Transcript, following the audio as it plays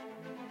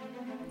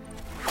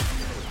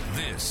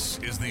This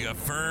is the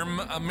Affirm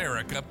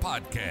America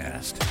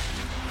podcast,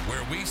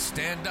 where we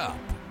stand up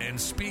and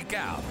speak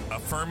out,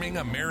 affirming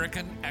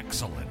American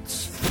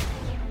excellence.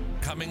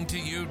 Coming to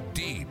you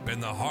deep in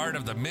the heart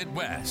of the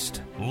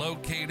Midwest,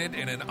 located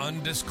in an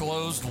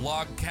undisclosed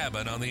log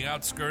cabin on the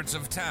outskirts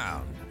of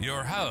town.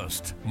 Your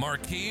host,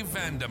 Marquis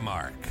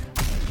Vandemark.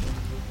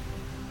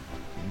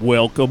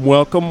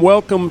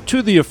 Welcome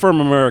to the Affirm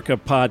America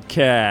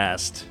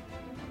podcast.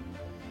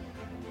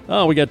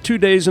 Oh, we got 2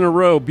 days in a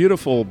row,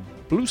 beautiful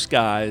blue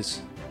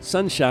skies,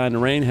 sunshine. The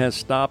rain has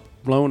stopped,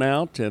 blown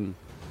out, and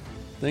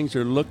things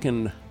are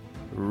looking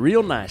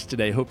real nice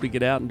today. Hope to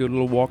get out and do a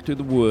little walk through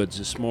the woods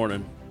this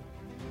morning.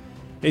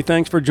 Hey,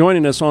 thanks for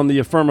joining us on the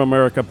Affirm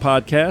America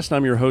podcast.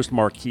 I'm your host,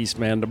 Marquis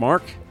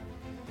Vandemark.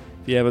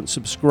 If you haven't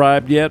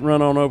subscribed yet,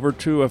 run on over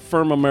to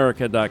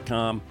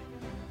affirmamerica.com.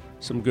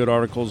 Some good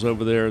articles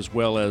over there, as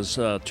well as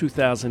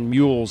 2,000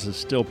 Mules is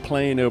still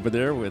playing over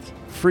there with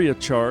free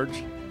of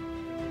charge.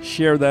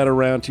 Share that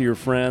around to your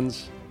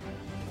friends.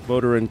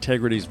 Voter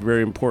integrity is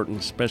very important,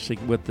 especially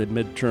with the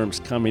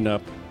midterms coming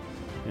up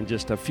in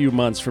just a few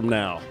months from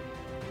now.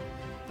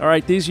 All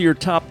right, these are your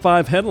top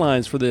 5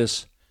 headlines for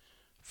this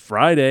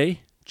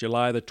Friday,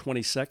 July the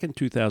 22nd,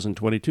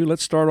 2022.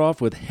 Let's start off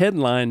with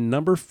headline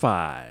number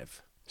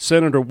 5.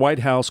 Senator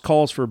Whitehouse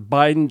calls for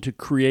Biden to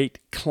create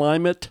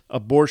climate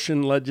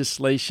abortion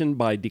legislation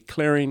by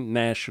declaring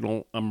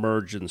national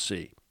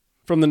emergency.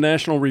 From the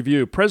National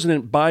Review,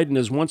 President Biden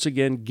is once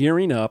again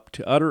gearing up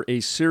to utter a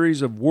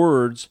series of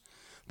words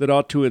that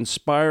ought to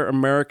inspire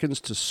Americans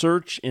to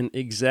search in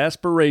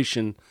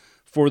exasperation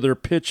for their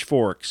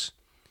pitchforks.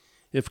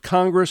 If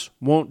Congress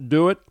won't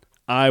do it,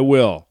 I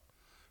will.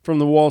 From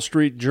the Wall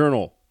Street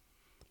Journal,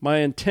 my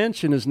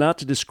intention is not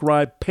to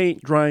describe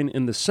paint drying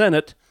in the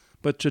Senate,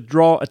 but to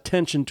draw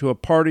attention to a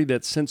party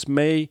that since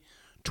May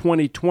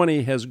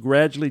 2020 has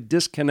gradually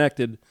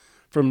disconnected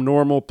from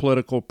normal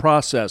political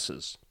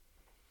processes.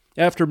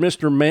 After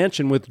Mr.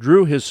 Manchin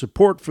withdrew his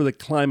support for the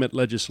climate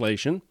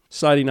legislation,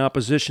 citing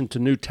opposition to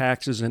new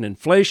taxes and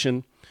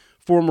inflation,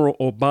 former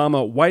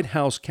Obama White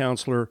House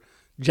counselor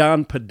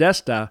John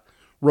Podesta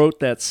wrote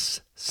that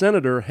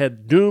Senator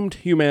had doomed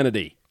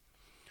humanity.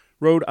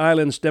 Rhode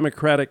Island's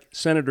Democratic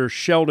Senator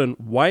Sheldon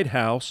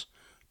Whitehouse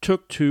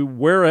took to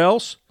where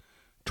else?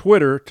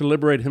 Twitter to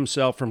liberate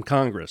himself from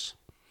Congress.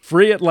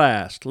 Free at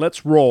last.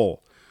 Let's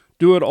roll.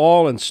 Do it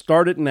all and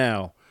start it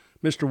now,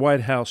 Mr.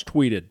 Whitehouse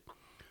tweeted.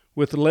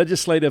 With the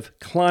legislative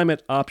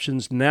climate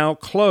options now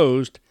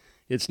closed,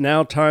 it's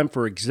now time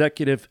for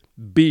executive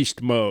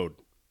beast mode.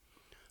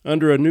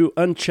 Under a new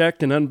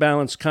unchecked and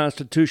unbalanced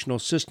constitutional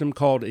system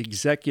called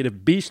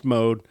executive beast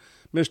mode,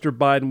 Mr.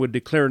 Biden would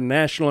declare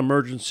national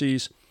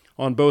emergencies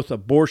on both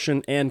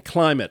abortion and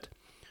climate,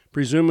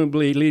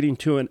 presumably leading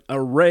to an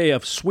array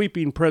of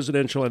sweeping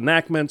presidential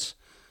enactments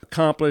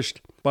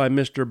accomplished by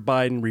Mr.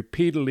 Biden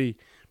repeatedly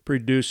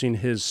producing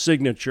his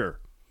signature.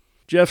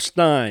 Jeff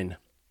Stein,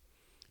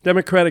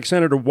 Democratic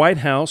Senator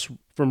Whitehouse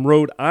from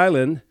Rhode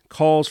Island,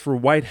 calls for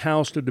White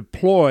House to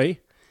deploy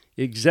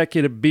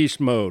executive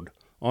beast mode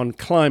on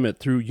climate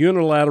through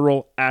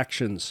unilateral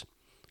actions.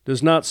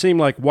 Does not seem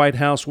like White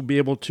House will be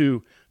able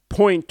to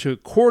point to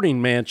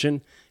courting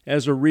Manchin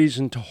as a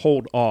reason to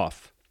hold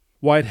off.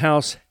 White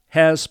House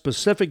has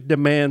specific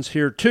demands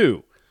here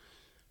too.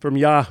 From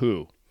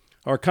Yahoo,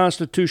 our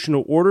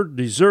constitutional order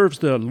deserves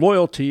the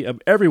loyalty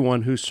of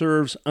everyone who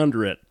serves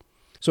under it.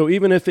 So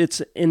even if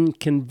it's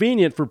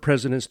inconvenient for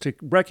presidents to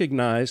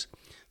recognize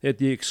that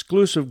the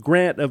exclusive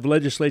grant of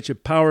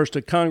legislative powers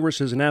to Congress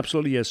is an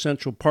absolutely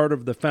essential part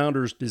of the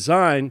founders'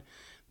 design,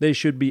 they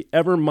should be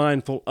ever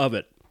mindful of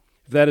it.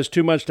 If that is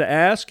too much to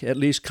ask, at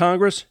least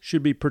Congress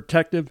should be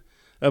protective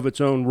of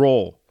its own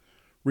role.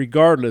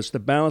 Regardless, the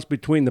balance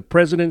between the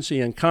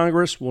presidency and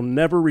Congress will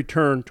never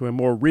return to a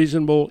more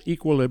reasonable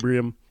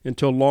equilibrium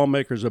until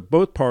lawmakers of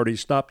both parties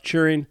stop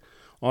cheering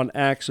on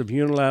acts of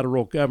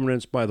unilateral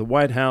governance by the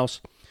White House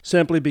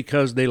simply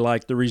because they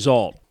like the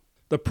result.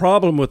 The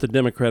problem with the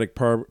Democratic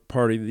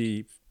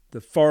Party,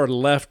 the far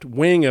left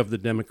wing of the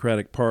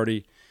Democratic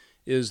Party,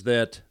 is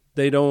that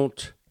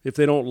if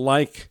they don't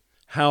like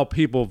how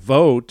people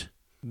vote,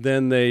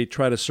 then they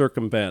try to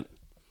circumvent.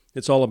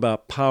 It's all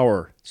about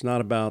power. It's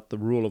not about the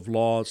rule of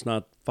law. It's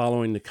not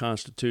following the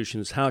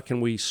Constitution. It's how can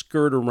we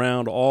skirt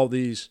around all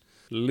these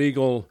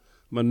legal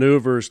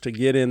maneuvers to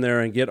get in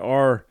there and get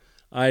our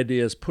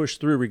ideas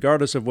pushed through,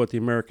 regardless of what the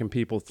American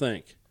people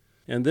think.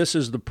 And this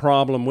is the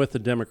problem with the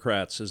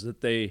Democrats, is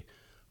that they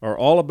are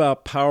all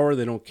about power.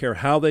 They don't care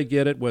how they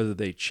get it, whether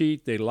they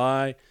cheat, they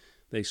lie,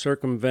 they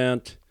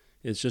circumvent.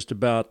 It's just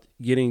about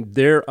getting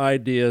their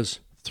ideas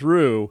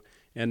through,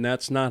 and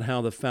that's not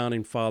how the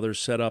Founding Fathers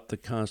set up the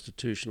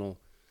constitutional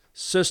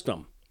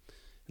system.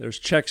 There's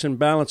checks and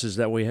balances.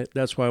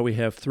 That's why we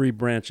have 3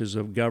 branches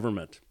of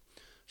government.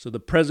 So the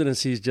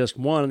presidency is just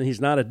one. He's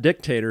not a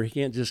dictator. He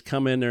can't just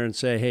come in there and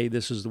say, hey,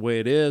 this is the way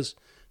it is.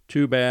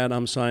 Too bad,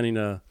 I'm signing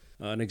an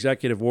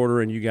executive order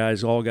and you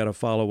guys all got to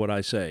follow what I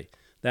say.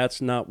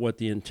 That's not what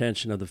the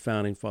intention of the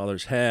Founding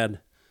Fathers had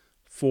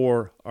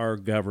for our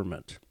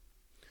government.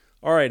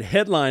 All right,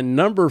 headline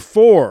number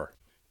 4.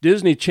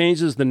 Disney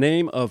changes the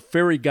name of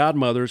fairy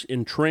godmothers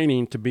in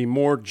training to be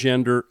more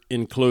gender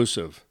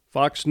inclusive.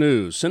 Fox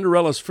News,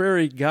 Cinderella's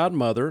fairy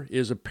godmother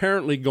is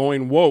apparently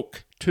going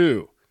woke,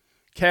 too.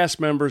 Cast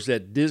members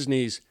at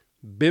Disney's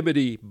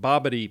Bibbidi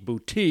Bobbidi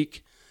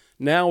Boutique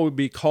now will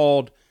be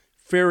called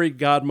fairy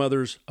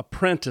godmothers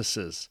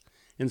apprentices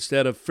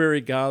instead of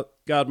fairy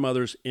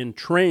godmothers in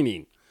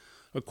training,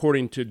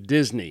 according to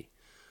Disney.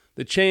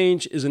 The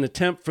change is an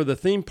attempt for the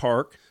theme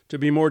park to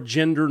be more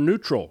gender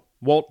neutral,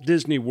 Walt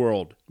Disney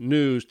World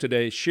News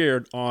Today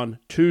shared on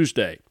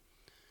Tuesday.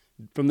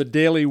 From the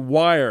Daily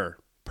Wire,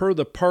 per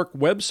the park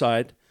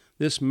website,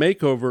 this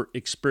makeover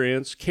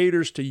experience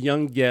caters to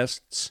young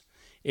guests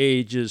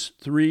ages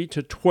 3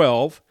 to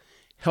 12,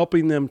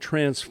 helping them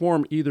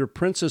transform either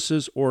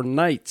princesses or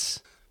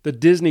knights. The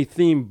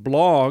Disney-themed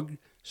blog,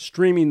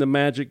 Streaming the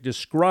Magic,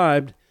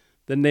 described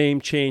the name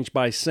change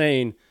by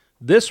saying,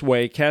 "This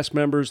way, cast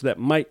members that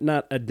might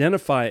not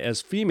identify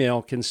as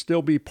female can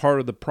still be part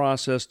of the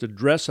process to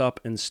dress up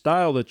and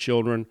style the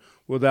children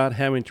without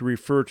having to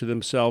refer to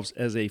themselves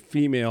as a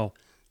female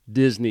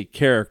Disney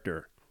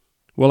character."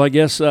 Well, I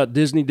guess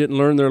Disney didn't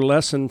learn their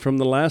lesson from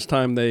the last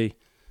time they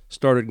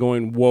started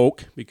going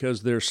woke,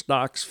 because their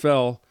stocks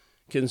fell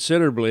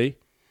considerably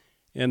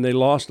and they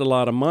lost a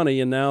lot of money,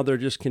 and now they're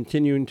just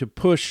continuing to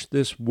push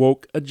this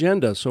woke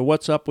agenda. So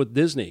what's up with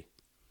Disney?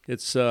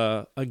 It's,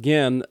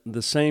 again,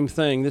 the same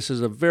thing. This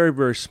is a very,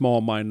 very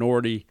small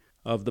minority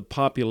of the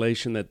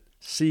population that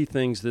see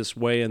things this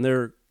way, and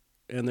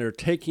they're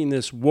taking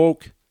this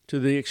woke to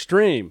the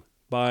extreme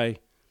by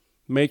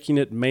making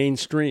it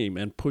mainstream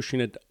and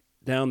pushing it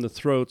down the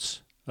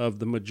throats of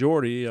the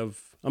majority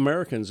of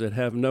Americans that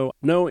have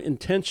no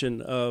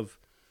intention of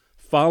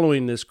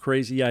following this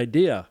crazy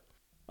idea.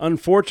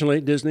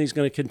 Unfortunately, Disney's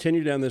going to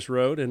continue down this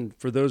road, and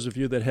for those of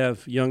you that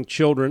have young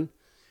children,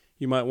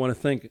 you might want to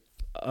think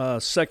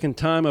a second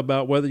time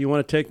about whether you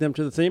want to take them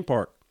to the theme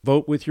park.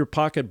 Vote with your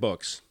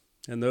pocketbooks.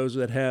 And those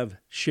that have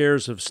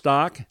shares of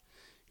stock,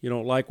 you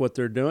don't like what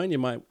they're doing, you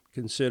might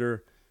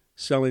consider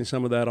selling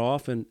some of that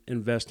off and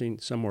investing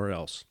somewhere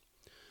else.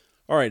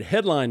 All right,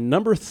 headline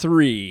number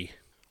 3.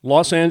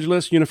 Los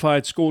Angeles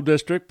Unified School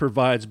District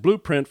provides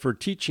blueprint for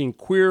teaching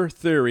queer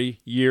theory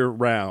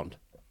year-round.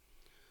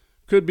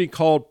 Could be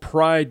called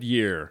Pride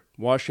Year,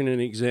 Washington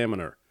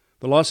Examiner.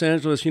 The Los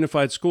Angeles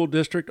Unified School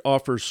District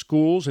offers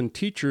schools and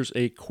teachers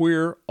a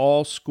queer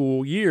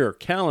all-school year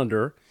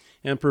calendar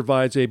and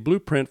provides a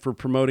blueprint for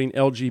promoting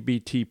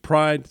LGBT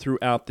pride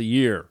throughout the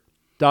year.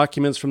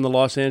 Documents from the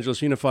Los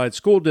Angeles Unified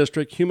School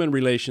District Human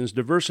Relations,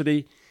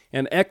 Diversity,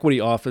 and Equity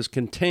Office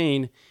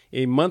contain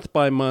a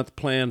month-by-month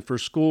plan for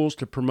schools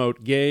to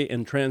promote gay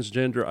and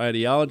transgender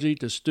ideology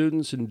to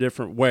students in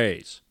different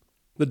ways.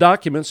 The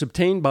documents,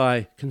 obtained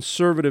by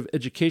conservative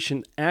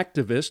education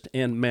activist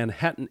and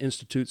Manhattan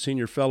Institute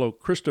senior fellow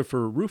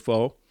Christopher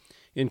Rufo,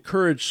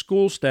 encourage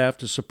school staff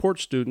to support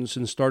students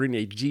in starting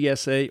a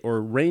GSA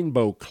or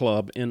Rainbow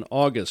Club in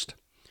August,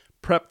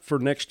 prep for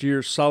next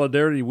year's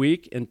Solidarity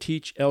Week, and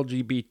teach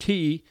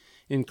LGBT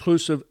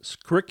inclusive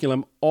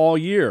curriculum all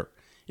year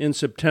in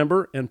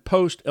September, and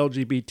post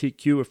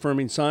LGBTQ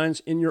affirming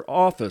signs in your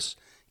office,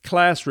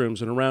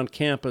 classrooms, and around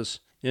campus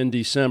in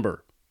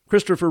December.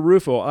 Christopher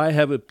Rufo, I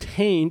have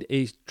obtained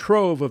a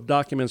trove of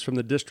documents from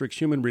the district's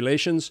Human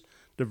Relations,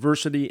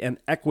 Diversity, and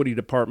Equity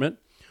Department,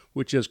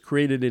 which has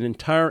created an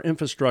entire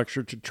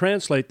infrastructure to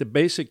translate the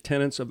basic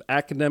tenets of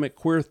academic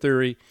queer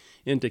theory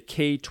into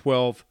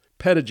K-12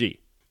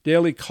 pedagogy.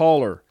 Daily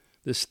Caller,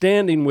 the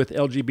Standing with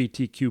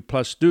LGBTQ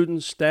plus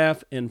students,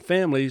 staff, and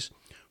families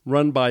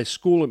run by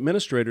school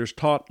administrators,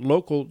 taught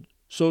local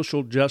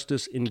social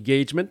justice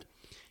engagement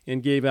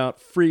and gave out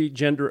free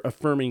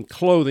gender-affirming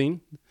clothing,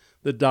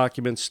 the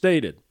document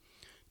stated.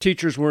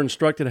 Teachers were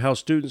instructed how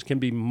students can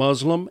be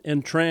Muslim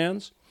and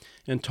trans,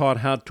 and taught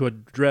how to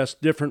address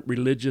different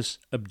religious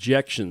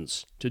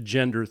objections to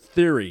gender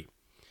theory.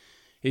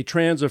 A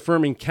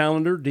trans-affirming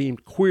calendar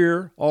deemed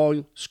queer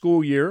all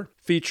school year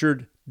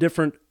featured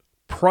different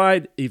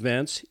pride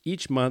events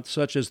each month,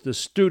 such as the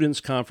Students'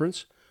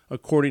 Conference,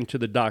 according to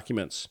the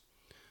documents.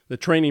 The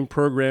training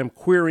program,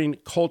 Queering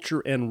Culture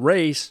and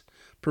Race,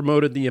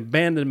 promoted the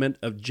abandonment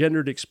of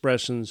gendered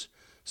expressions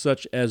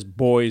such as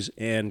boys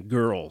and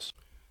girls.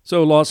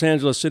 So Los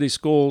Angeles City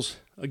Schools,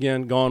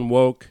 again, gone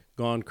woke,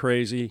 gone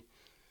crazy,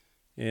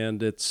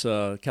 and it's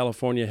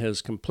California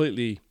has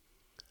completely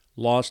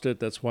lost it.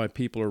 That's why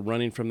people are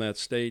running from that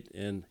state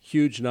in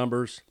huge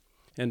numbers.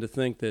 And to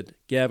think that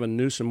Gavin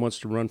Newsom wants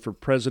to run for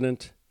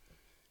president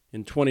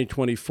in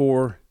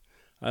 2024,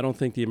 I don't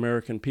think the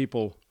American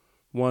people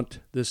want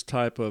this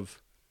type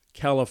of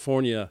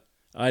California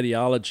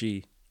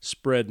ideology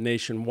spread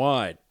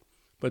nationwide.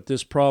 But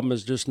this problem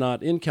is just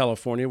not in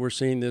California. We're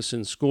seeing this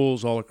in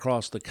schools all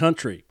across the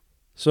country.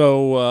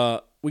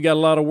 So we got a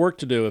lot of work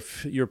to do.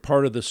 If you're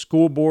part of the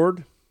school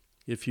board,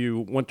 if you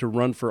want to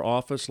run for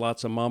office,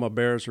 lots of mama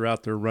bears are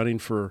out there running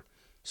for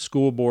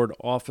school board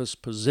office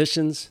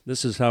positions.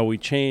 This is how we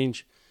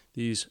change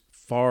these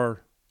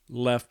far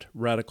left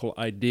radical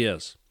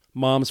ideas.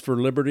 Moms for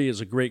Liberty is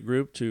a great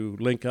group to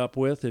link up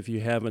with if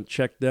you haven't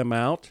checked them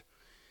out.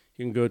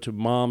 You can go to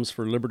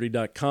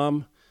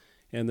momsforliberty.com,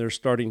 and they're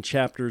starting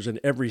chapters in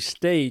every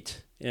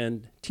state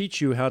and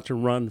teach you how to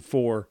run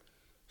for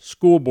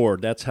school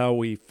board. That's how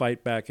we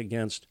fight back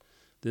against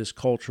this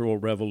cultural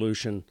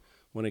revolution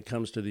when it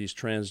comes to these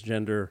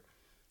transgender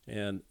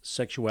and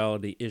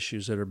sexuality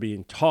issues that are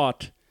being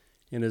taught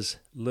in as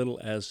little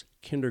as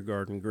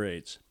kindergarten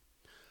grades.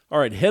 All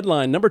right,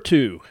 headline number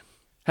 2.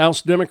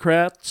 House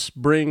Democrats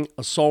bring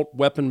assault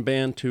weapon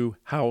ban to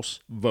House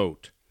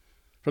vote.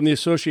 From the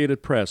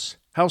Associated Press,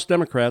 House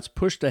Democrats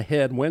pushed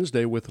ahead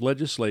Wednesday with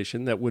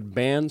legislation that would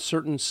ban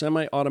certain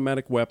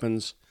semi-automatic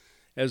weapons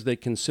as they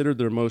considered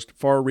their most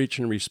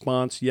far-reaching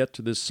response yet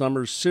to this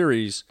summer's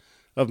series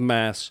of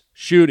mass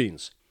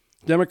shootings.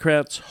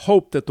 Democrats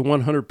hope that the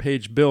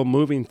 100-page bill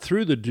moving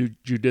through the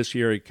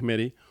Judiciary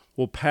Committee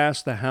will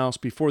pass the House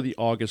before the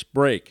August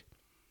break.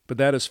 But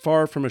that is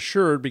far from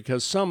assured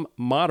because some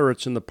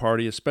moderates in the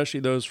party,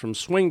 especially those from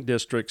swing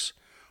districts,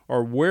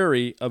 are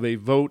wary of a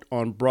vote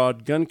on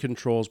broad gun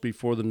controls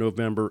before the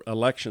November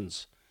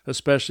elections,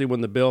 especially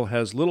when the bill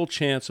has little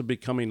chance of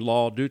becoming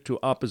law due to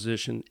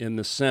opposition in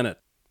the Senate.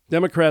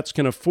 Democrats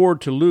can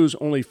afford to lose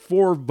only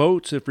 4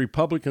 votes if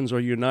Republicans are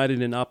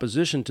united in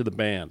opposition to the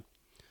ban.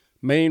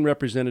 Maine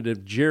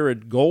Representative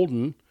Jared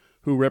Golden,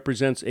 who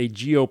represents a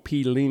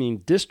GOP-leaning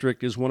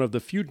district, is one of the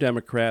few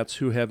Democrats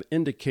who have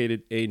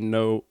indicated a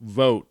no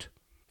vote.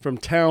 From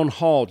Town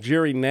Hall,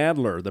 Jerry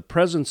Nadler, the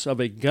presence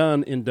of a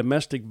gun in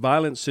domestic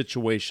violence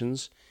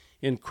situations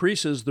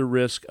increases the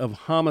risk of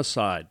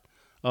homicide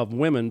of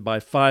women by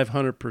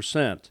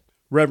 500%.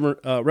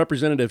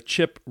 Representative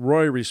Chip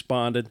Roy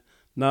responded,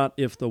 "Not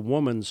if the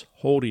woman's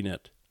holding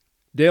it."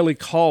 Daily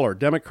Caller,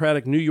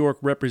 Democratic New York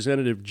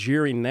Representative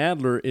Jerry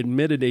Nadler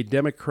admitted a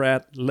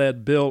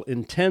Democrat-led bill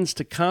intends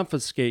to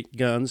confiscate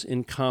guns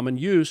in common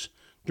use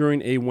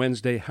during a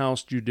Wednesday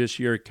House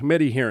Judiciary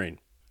Committee hearing.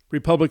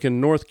 Republican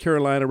North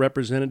Carolina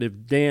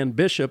Representative Dan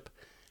Bishop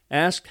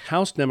asked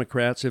House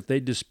Democrats if they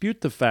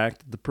dispute the fact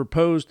that the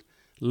proposed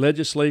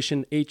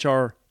legislation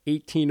H.R.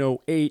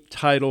 1808,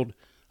 titled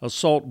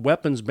Assault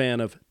Weapons Ban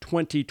of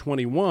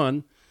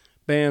 2021,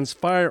 bans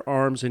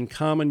firearms in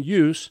common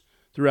use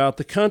throughout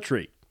the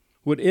country.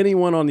 Would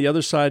anyone on the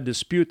other side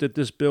dispute that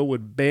this bill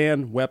would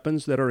ban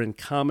weapons that are in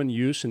common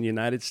use in the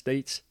United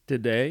States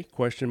today? ?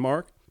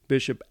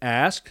 Bishop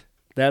asked.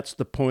 That's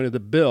the point of the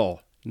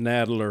bill,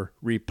 Nadler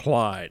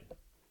replied.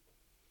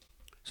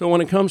 So when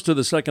it comes to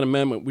the Second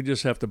Amendment, we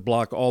just have to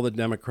block all the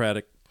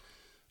Democratic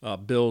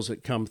bills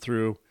that come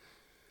through.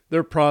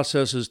 Their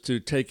process is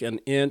to take an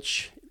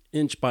inch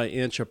by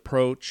inch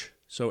approach.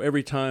 So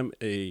every time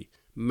a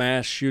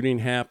mass shooting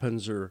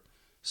happens or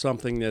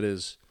something that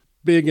is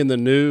big in the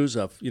news,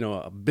 of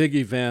a big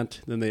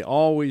event, then they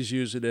always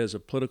use it as a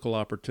political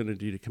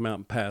opportunity to come out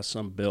and pass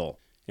some bill.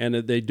 And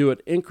they do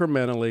it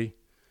incrementally,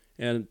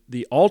 and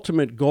the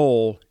ultimate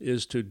goal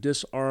is to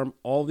disarm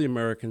all the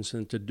Americans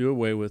and to do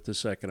away with the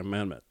Second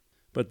Amendment.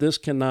 But this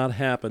cannot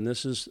happen.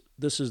 This is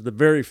the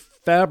very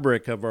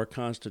fabric of our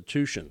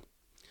Constitution.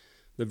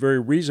 The very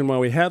reason why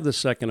we have the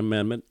Second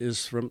Amendment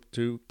is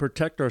to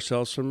protect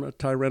ourselves from a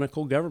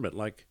tyrannical government,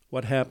 like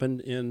what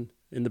happened in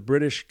the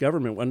British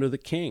government under the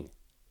King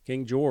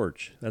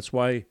George. That's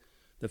why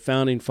the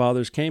Founding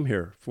Fathers came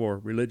here, for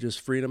religious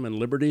freedom and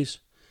liberties,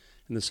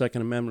 and the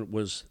Second Amendment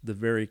was the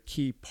very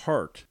key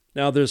part.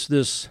 Now, there's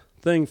this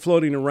thing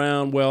floating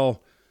around,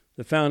 well,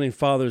 the Founding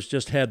Fathers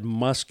just had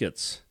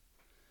muskets,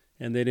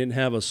 and they didn't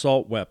have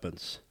assault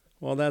weapons.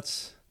 Well,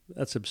 that's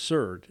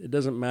absurd. It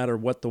doesn't matter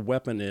what the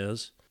weapon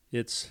is.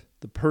 It's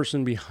the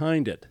person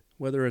behind it,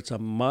 whether it's a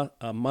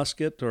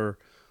musket or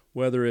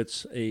whether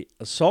it's an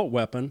assault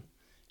weapon.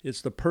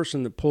 It's the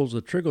person that pulls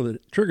the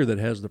trigger that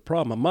has the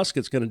problem. A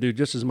musket's going to do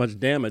just as much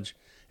damage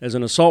as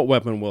an assault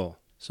weapon will.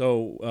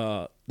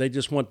 So they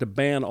just want to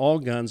ban all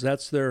guns.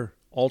 That's their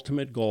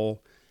ultimate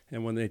goal.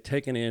 And when they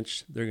take an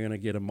inch, they're going to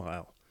get a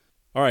mile.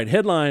 All right,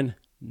 headline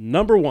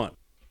number 1.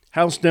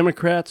 House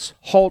Democrats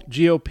halt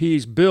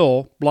GOP's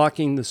bill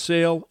blocking the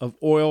sale of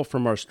oil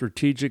from our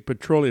strategic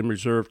petroleum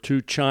reserve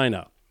to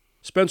China.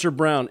 Spencer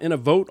Brown, in a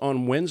vote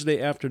on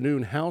Wednesday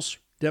afternoon, House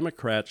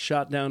Democrats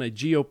shot down a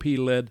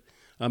GOP-led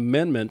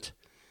amendment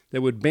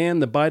that would ban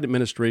the Biden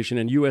administration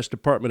and U.S.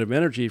 Department of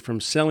Energy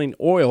from selling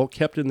oil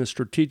kept in the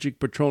Strategic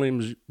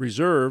Petroleum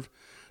Reserve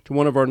to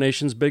one of our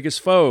nation's biggest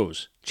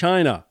foes,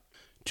 China.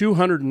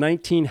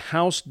 219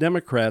 House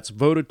Democrats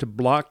voted to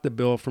block the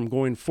bill from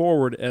going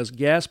forward as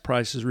gas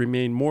prices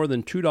remain more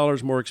than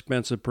 $2 more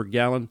expensive per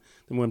gallon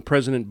than when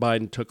President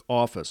Biden took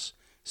office,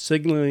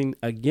 signaling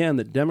again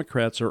that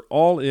Democrats are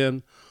all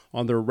in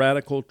on their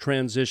radical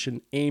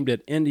transition aimed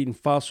at ending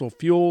fossil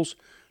fuels,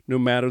 no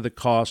matter the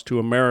cost to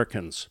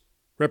Americans.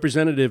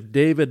 Representative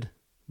David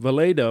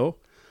Valado,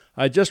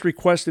 I just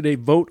requested a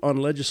vote on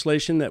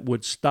legislation that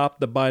would stop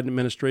the Biden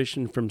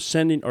administration from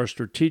sending our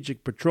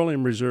strategic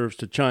petroleum reserves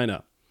to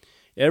China.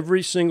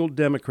 Every single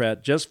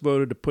Democrat just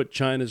voted to put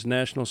China's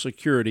national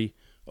security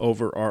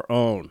over our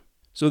own.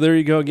 So there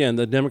you go again.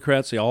 The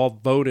Democrats, they all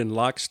vote in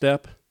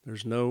lockstep.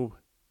 There's no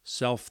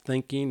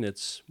self-thinking.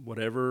 It's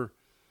whatever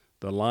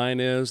the line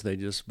is. They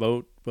just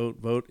vote,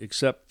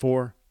 except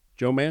for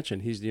Joe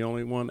Manchin. He's the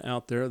only one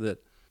out there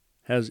that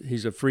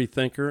he's a free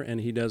thinker,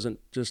 and he doesn't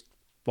just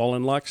fall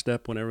in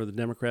lockstep whenever the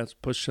Democrats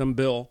push some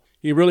bill.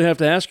 You really have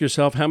to ask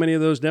yourself how many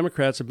of those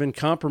Democrats have been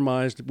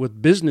compromised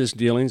with business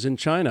dealings in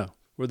China,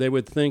 where they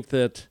would think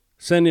that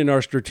sending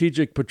our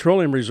strategic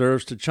petroleum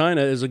reserves to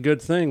China is a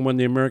good thing when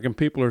the American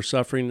people are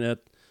suffering at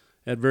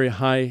very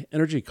high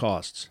energy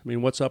costs. I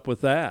mean, what's up with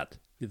that?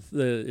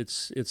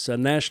 It's a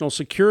national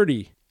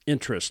security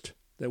interest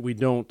that we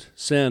don't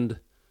send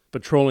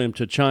petroleum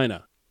to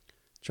China.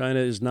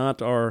 China is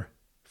not our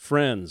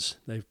friends.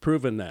 They've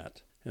proven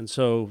that. And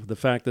so the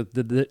fact that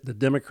the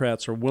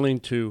Democrats are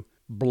willing to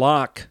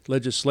block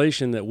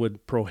legislation that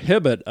would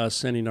prohibit us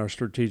sending our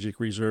strategic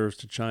reserves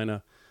to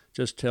China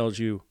just tells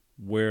you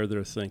where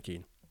they're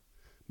thinking.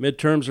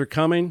 Midterms are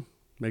coming.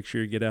 Make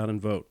sure you get out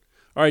and vote.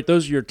 All right,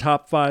 those are your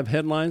top 5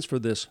 headlines for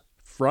this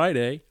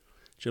Friday,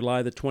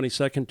 July the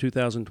 22nd,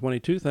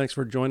 2022. Thanks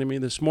for joining me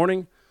this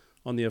morning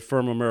on the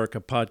Affirm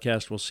America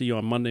podcast. We'll see you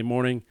on Monday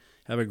morning.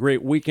 Have a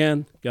great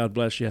weekend. God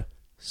bless you.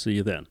 See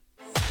you then.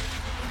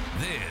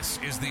 This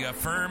is the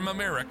Affirm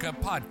America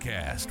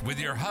podcast with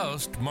your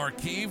host,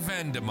 Marquis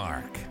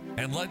Vandemark.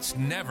 And let's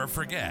never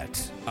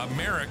forget,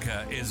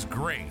 America is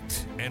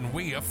great, and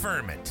we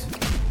affirm it.